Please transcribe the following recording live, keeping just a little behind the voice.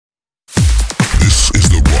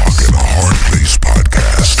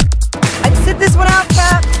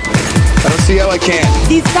I can.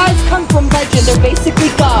 These guys come from legend. They're basically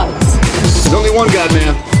gods. There's only one God,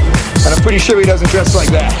 man. And I'm pretty sure he doesn't dress like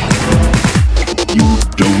that. You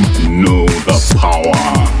don't know the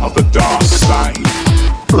power of the dark side.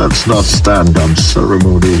 Let's not stand on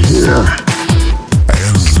ceremony here.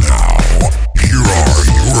 And now, here are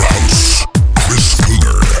your hosts, Chris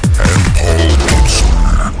Cougar and Paul Gibson.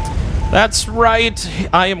 That's right.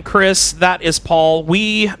 I am Chris. That is Paul.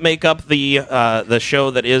 We make up the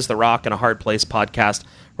show that is the Rock in a Hard Place podcast.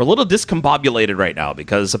 We're a little discombobulated right now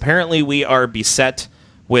because apparently we are beset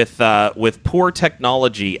with poor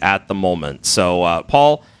technology at the moment. So,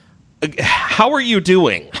 Paul, how are you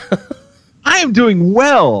doing? I am doing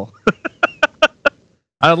well.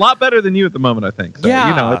 A lot better than you at the moment, I think. So,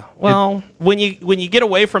 yeah. When you get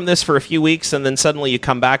away from this for a few weeks and then suddenly you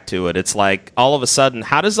come back to it, it's like all of a sudden,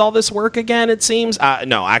 how does all this work again? It seems.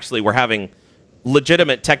 No, actually, we're having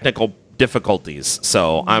legitimate technical difficulties.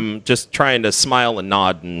 So I'm just trying to smile and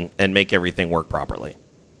nod and make everything work properly.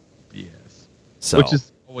 Yes. So. Which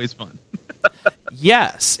is always fun.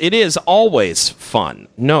 Yes, it is always fun.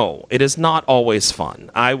 No, it is not always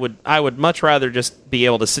fun. I would much rather just be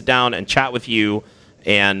able to sit down and chat with you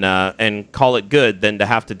and call it good than to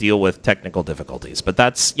have to deal with technical difficulties. But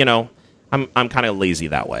that's, I'm kind of lazy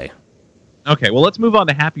that way. Okay, well, let's move on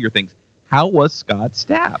to happier things. How was Scott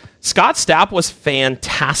Stapp? Scott Stapp was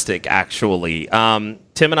fantastic, actually. Tim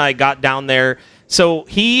and I got down there. So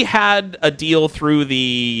he had a deal through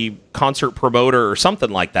the concert promoter or something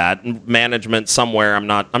like that, management somewhere. I'm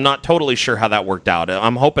not totally sure how that worked out.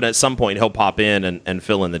 I'm hoping at some point he'll pop in and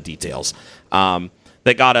fill in the details.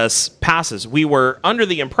 That got us passes. We were under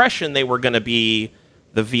the impression they were going to be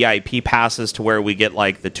the VIP passes to where we get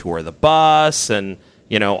like the tour of the bus and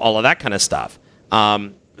all of that kind of stuff.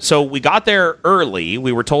 So we got there early.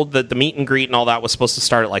 We were told that the meet and greet and all that was supposed to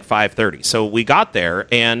start at like 5:30. So we got there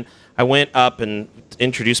and I went up and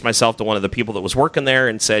introduced myself to one of the people that was working there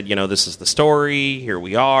and said, this is the story. Here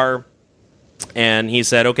we are. And he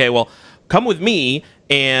said, okay, well, come with me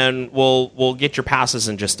and we'll get your passes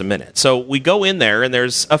in just a minute. So we go in there and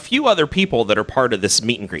there's a few other people that are part of this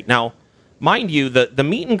meet and greet. Now, mind you, the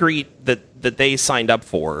meet and greet that they signed up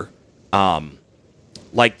for,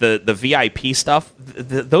 like the VIP stuff,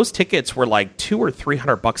 those tickets were like $200 or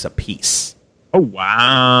 $300 a piece. Oh,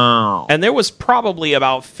 wow. And there was probably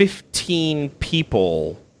about 15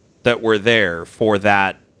 people that were there for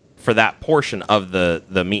that portion of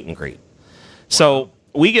the meet and greet. So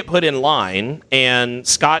we get put in line, and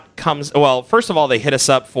Scott comes... Well, first of all, they hit us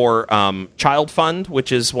up for Child Fund,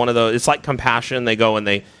 which is one of those... It's like Compassion. They go and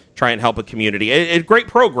they try and help a community. A great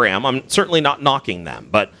program. I'm certainly not knocking them,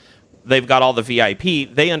 but they've got all the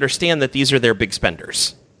VIP. They understand that these are their big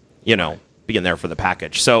spenders, being there for the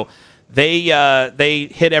package. So... They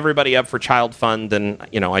hit everybody up for Child Fund, and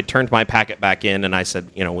I turned my packet back in, and I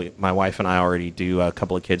said, my wife and I already do a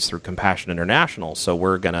couple of kids through Compassion International, so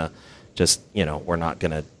we're gonna just, we're not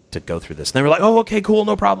gonna to go through this. And they were like, oh, okay, cool,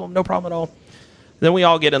 no problem at all. Then we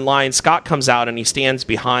all get in line. Scott comes out and he stands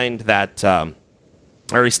behind that,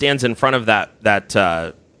 or he stands in front of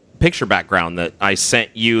that picture background that I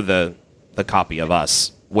sent you the copy of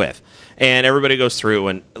us with, and everybody goes through,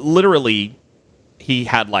 and literally. He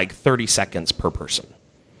had like 30 seconds per person.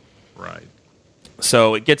 Right.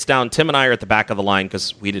 So it gets down. Tim and I are at the back of the line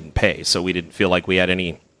because we didn't pay, so we didn't feel like we had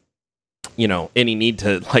any need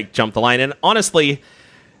to like jump the line. And honestly,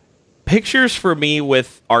 pictures for me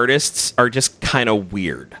with artists are just kind of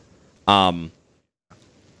weird. I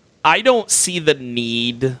don't see the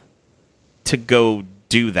need to go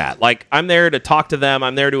do that. Like, I'm there to talk to them.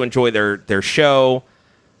 I'm there to enjoy their show.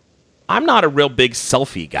 I'm not a real big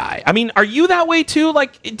selfie guy. I mean, are you that way too?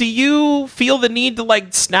 Like, do you feel the need to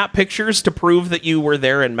like snap pictures to prove that you were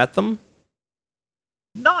there and met them?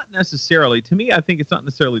 Not necessarily. To me, I think it's not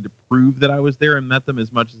necessarily to prove that I was there and met them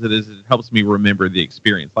as much as it helps me remember the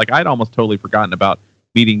experience. Like, I'd almost totally forgotten about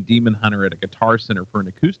meeting Demon Hunter at a Guitar Center for an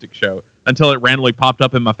acoustic show until it randomly popped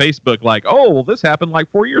up in my Facebook like, oh, well, this happened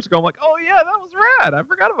like 4 years ago. I'm like, oh, yeah, that was rad. I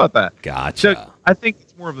forgot about that. Gotcha. So I think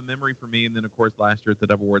it's more of a memory for me. And then, of course, last year at the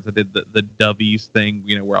Dove Awards, I did the Dovies thing,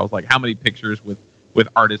 where I was like, how many pictures with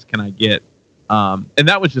artists can I get? And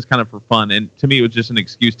that was just kind of for fun. And to me, it was just an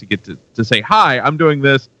excuse to get to say, hi, I'm doing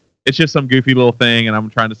this. It's just some goofy little thing, and I'm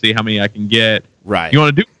trying to see how many I can get. Right. You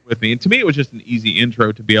want to do it with me? And to me, it was just an easy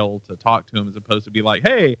intro to be able to talk to him as opposed to be like,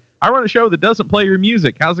 hey, I run a show that doesn't play your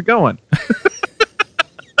music. How's it going?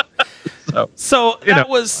 So that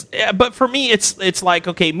was, but for me, it's like,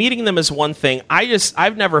 okay, meeting them is one thing.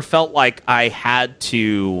 I've never felt like I had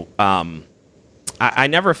to, I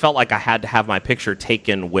never felt like I had to have my picture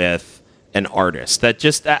taken with an artist. That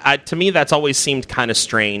just to me, that's always seemed kind of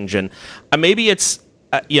strange. And maybe it's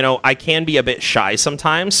I can be a bit shy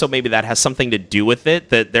sometimes, so maybe that has something to do with it,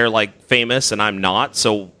 that they're like famous and I'm not.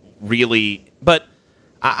 So really, but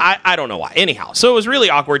I don't know why. Anyhow, so it was really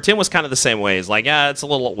awkward. Tim was kind of the same way. He's like, yeah, it's a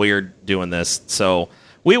little weird doing this. So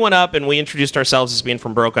we went up and we introduced ourselves as being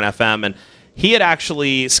from Broken FM, and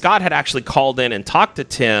Scott had actually called in and talked to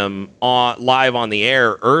Tim live on the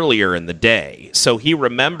air earlier in the day. So he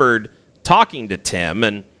remembered talking to Tim,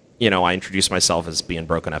 and I introduced myself as being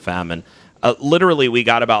Broken FM, and literally we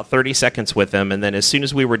got about 30 seconds with him, and then as soon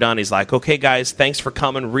as we were done, he's like, okay guys, thanks for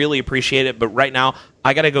coming, really appreciate it, but right now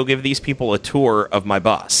I gotta go give these people a tour of my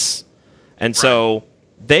bus. And so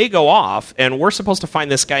they go off, and we're supposed to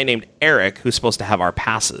find this guy named Eric who's supposed to have our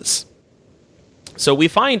passes. So we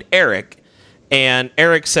find Eric, and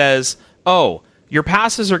Eric says, oh, your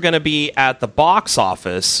passes are going to be at the box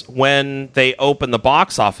office when they open the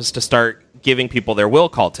box office to start giving people their will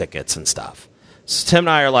call tickets and stuff. So Tim and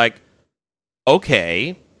I are like,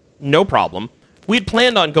 okay, no problem. We'd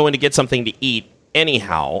planned on going to get something to eat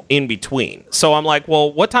anyhow in between. So I'm like,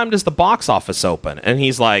 well, what time does the box office open? And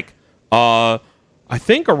he's like, I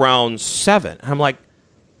think around 7. And I'm like,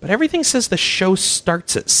 but everything says the show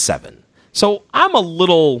starts at 7. So I'm a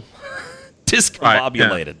little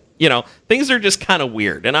discombobulated. Right, things are just kind of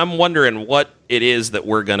weird. And I'm wondering what it is that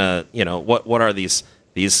we're going to, what are these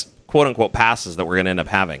quote-unquote passes that we're going to end up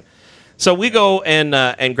having. So we go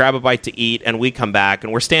and grab a bite to eat, and we come back,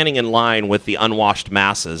 and we're standing in line with the unwashed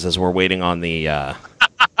masses as we're waiting on the...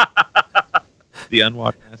 the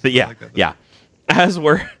unwashed masses? Yeah.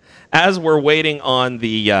 As we're waiting on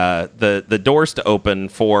the doors to open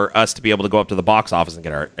for us to be able to go up to the box office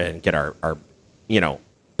and get our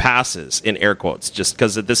passes, in air quotes, just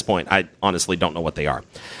because at this point I honestly don't know what they are.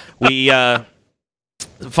 We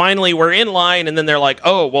finally we're in line, and then they're like,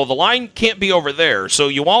 oh, well, the line can't be over there, so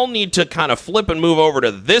you all need to kind of flip and move over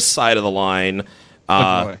to this side of the line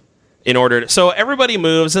in order to... So everybody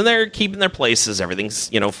moves, and they're keeping their places. Everything's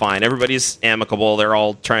fine. Everybody's amicable. They're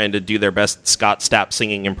all trying to do their best Scott Stapp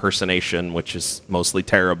singing impersonation, which is mostly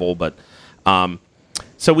terrible, but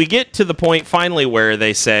so we get to the point finally where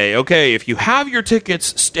they say, okay, if you have your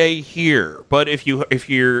tickets, stay here. But if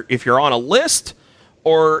you're on a list,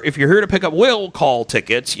 or if you're here to pick up will call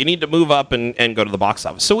tickets, you need to move up and go to the box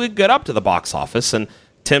office. So we get up to the box office, and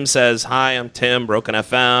Tim says, hi, I'm Tim, Broken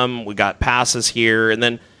FM. We got passes here. And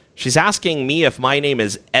then she's asking me if my name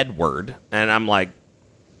is Edward. And I'm like,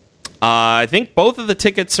 I think both of the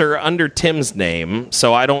tickets are under Tim's name,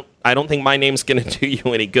 so I don't think my name's going to do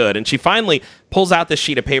you any good. And she finally pulls out this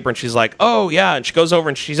sheet of paper, and she's like, oh, yeah. And she goes over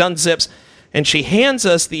and she unzips, and she hands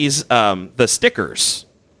us these the stickers.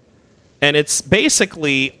 And it's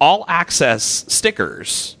basically all access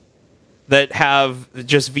stickers that have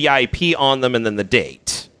just VIP on them and then the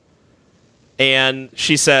date. And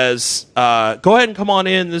she says, go ahead and come on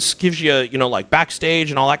in. This gives you, like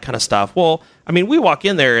backstage and all that kind of stuff. Well, I mean, we walk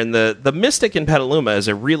in there, and the Mystic in Petaluma is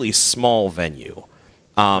a really small venue.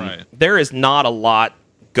 Right. There is not a lot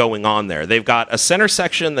going on there. They've got a center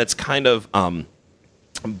section that's kind of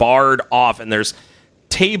barred off, and there's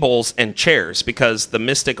tables and chairs because the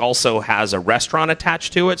Mystic also has a restaurant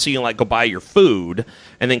attached to it, so you can go buy your food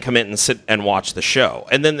and then come in and sit and watch the show.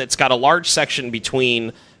 And then it's got a large section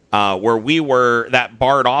between where we were, that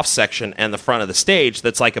barred off section, and the front of the stage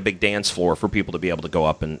that's like a big dance floor for people to be able to go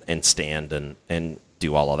up and stand and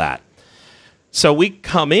do all of that. So we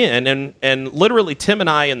come in, and literally Tim and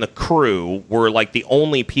I and the crew were like the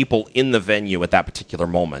only people in the venue at that particular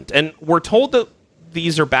moment. And we're told that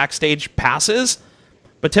these are backstage passes,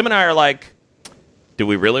 but Tim and I are like, do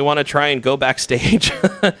we really want to try and go backstage?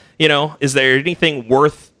 Is there anything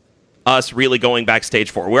worth us really going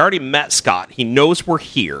backstage for? We already met Scott. He knows we're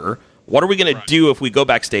here. What are we going to do if we go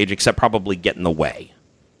backstage except probably get in the way?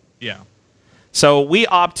 Yeah. So we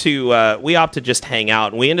opt to just hang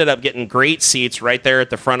out, and we ended up getting great seats right there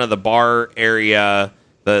at the front of the bar area,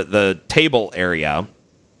 the table area.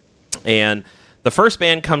 And the first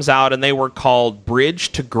band comes out, and they were called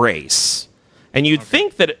Bridge to Grace. And you'd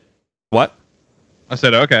think that... What? I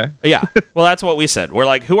said, okay. Yeah. Well, that's what we said. We're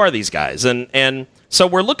like, who are these guys? And so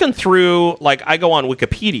we're looking through, I go on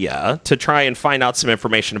Wikipedia to try and find out some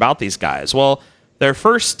information about these guys. Well, their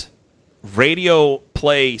first radio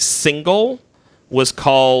play single was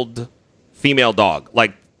called Female Dog.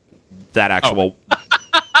 Like, that actual...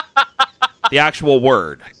 the actual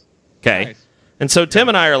word. Okay? Nice. And so Tim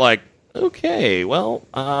and I are like, okay, well,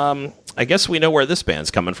 I guess we know where this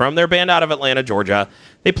band's coming from. They're a band out of Atlanta, Georgia.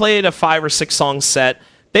 They played a 5 or 6 song set.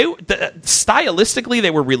 Stylistically,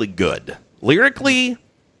 they were really good. Lyrically,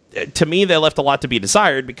 to me, they left a lot to be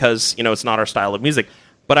desired because, it's not our style of music.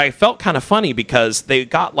 But I felt kind of funny because they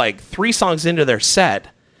got like 3 songs into their set,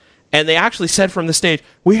 and they actually said from the stage,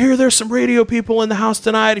 "We hear there's some radio people in the house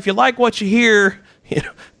tonight. If you like what you hear,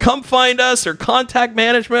 come find us or contact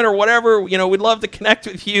management or whatever. We'd love to connect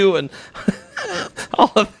with you," and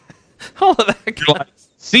all of that. Kind of.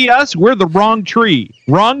 See us? We're the wrong tree.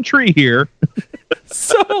 Wrong tree here.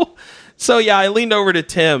 So yeah, I leaned over to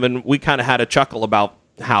Tim, and we kind of had a chuckle about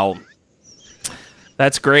how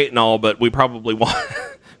that's great and all, but we probably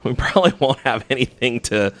won't have anything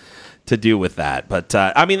to do with that. But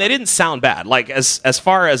they didn't sound bad. Like as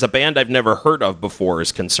far as a band I've never heard of before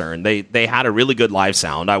is concerned, they had a really good live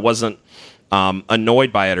sound. I wasn't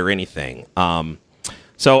annoyed by it or anything. And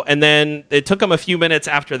then it took them a few minutes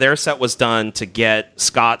after their set was done to get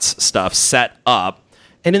Scott's stuff set up.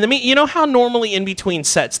 And in the how normally in between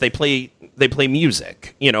sets they play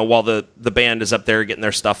music, while the band is up there getting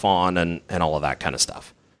their stuff on and all of that kind of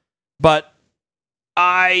stuff. But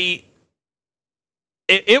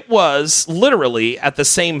it was literally at the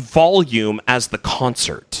same volume as the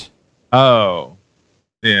concert. Oh,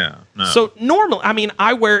 yeah. No. So normally,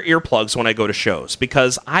 I wear earplugs when I go to shows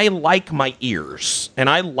because I like my ears and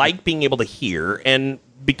I like being able to hear. And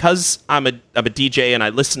because I'm a DJ and I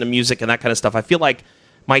listen to music and that kind of stuff, I feel like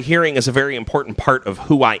my hearing is a very important part of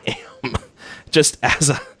who I am, just as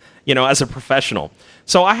a professional.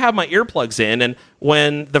 So I have my earplugs in, and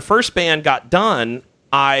when the first band got done,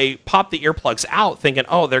 I popped the earplugs out thinking,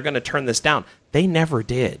 oh, they're going to turn this down. They never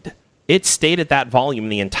did. It stayed at that volume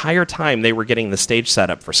the entire time they were getting the stage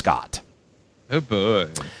set up for Scott. Oh, boy.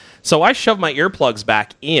 So I shoved my earplugs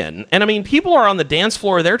back in, and people are on the dance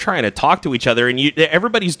floor, they're trying to talk to each other, and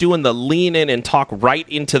everybody's doing the lean in and talk right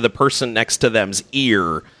into the person next to them's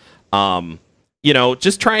ear,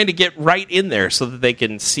 just trying to get right in there so that they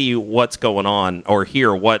can see what's going on or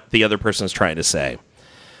hear what the other person's trying to say.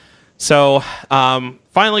 So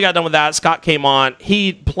finally got done with that. Scott came on.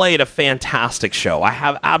 He played a fantastic show. I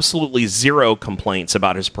have absolutely zero complaints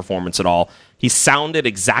about his performance at all. He sounded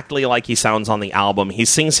exactly like he sounds on the album. He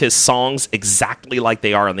sings his songs exactly like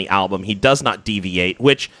they are on the album. He does not deviate,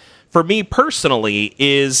 which for me personally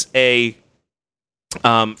is a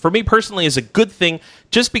good thing,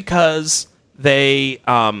 just because they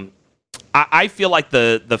I feel like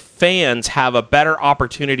the fans have a better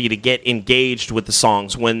opportunity to get engaged with the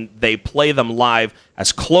songs when they play them live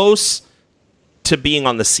as close to being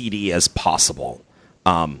on the CD as possible.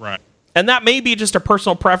 Right. And that may be just a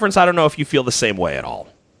personal preference. I don't know if you feel the same way at all.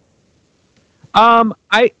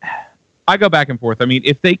 I go back and forth.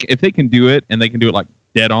 If they can do it and they can do it like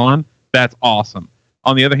dead on, that's awesome.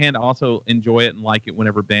 On the other hand, I also enjoy it and like it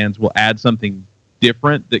whenever bands will add something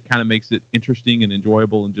different that kind of makes it interesting and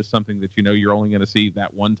enjoyable and just something that you're only going to see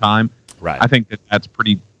that one time. Right. I think that's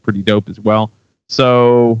pretty dope as well.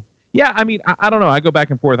 So yeah, I don't know. I go back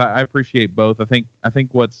and forth. I appreciate both. I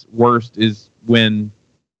think what's worst is when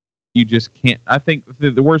you just can't. I think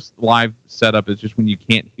the worst live setup is just when you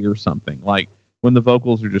can't hear something, like when the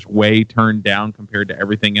vocals are just way turned down compared to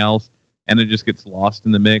everything else, and it just gets lost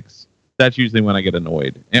in the mix. That's usually when I get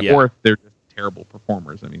annoyed, or if they're just terrible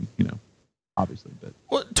performers. Obviously, but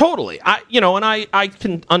well, totally. I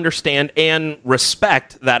can understand and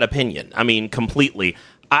respect that opinion. completely.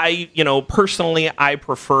 Personally, I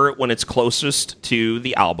prefer it when it's closest to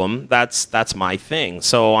the album. That's my thing.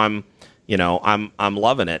 So I'm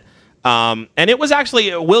loving it. And it was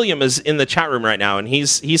actually, William is in the chat room right now, and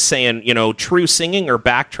he's saying, true singing or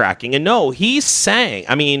backtracking. And no, he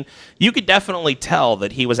sang. You could definitely tell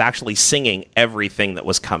that he was actually singing everything that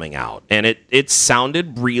was coming out. And it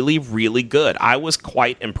sounded really, really good. I was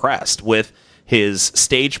quite impressed with his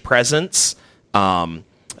stage presence,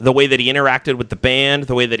 the way that he interacted with the band,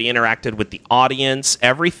 the way that he interacted with the audience.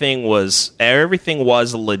 Everything was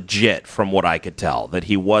legit from what I could tell, that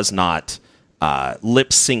he was not lip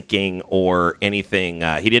syncing or anything.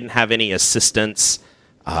 He didn't have any assistance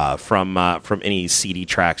from any CD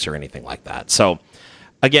tracks or anything like that. So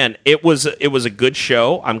again, it was a good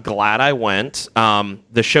show. I'm glad I went.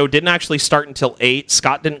 The show didn't actually start until 8.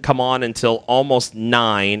 Scott didn't come on until almost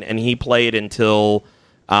 9, and he played until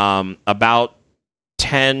about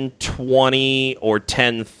 10:20 or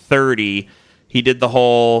 10:30. He did the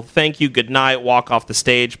whole thank you, good night, walk off the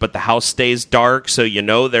stage, but the house stays dark, so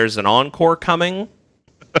there's an encore coming.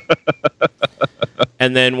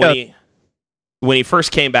 And then when he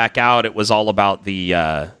first came back out, it was all about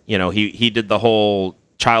the he did the whole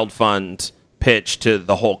child fund pitch to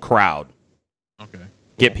the whole crowd. Okay.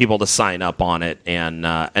 Get people to sign up on it, and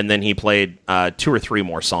then he played 2 or 3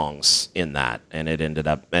 more songs in that, and it ended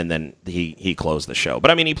up, and then he closed the show.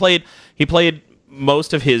 But he played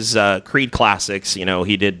most of his Creed classics. You know,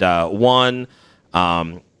 he did One,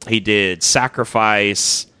 he did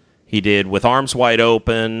Sacrifice, he did With Arms Wide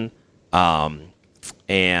Open,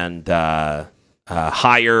 and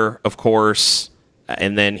Higher, of course.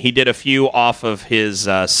 And then he did a few off of his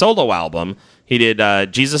solo album. He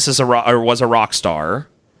did Jesus Was a Rock Star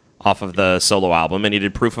off of the solo album, and he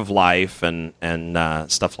did Proof of Life and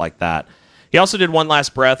stuff like that. He also did One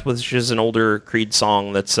Last Breath, which is an older Creed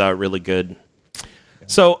song that's really good.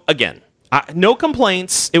 So again, no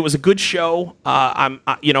complaints. It was a good show.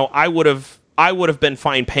 I would have been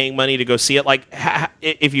fine paying money to go see it. Like,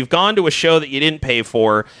 if you've gone to a show that you didn't pay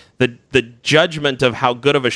for, the judgment of how good of a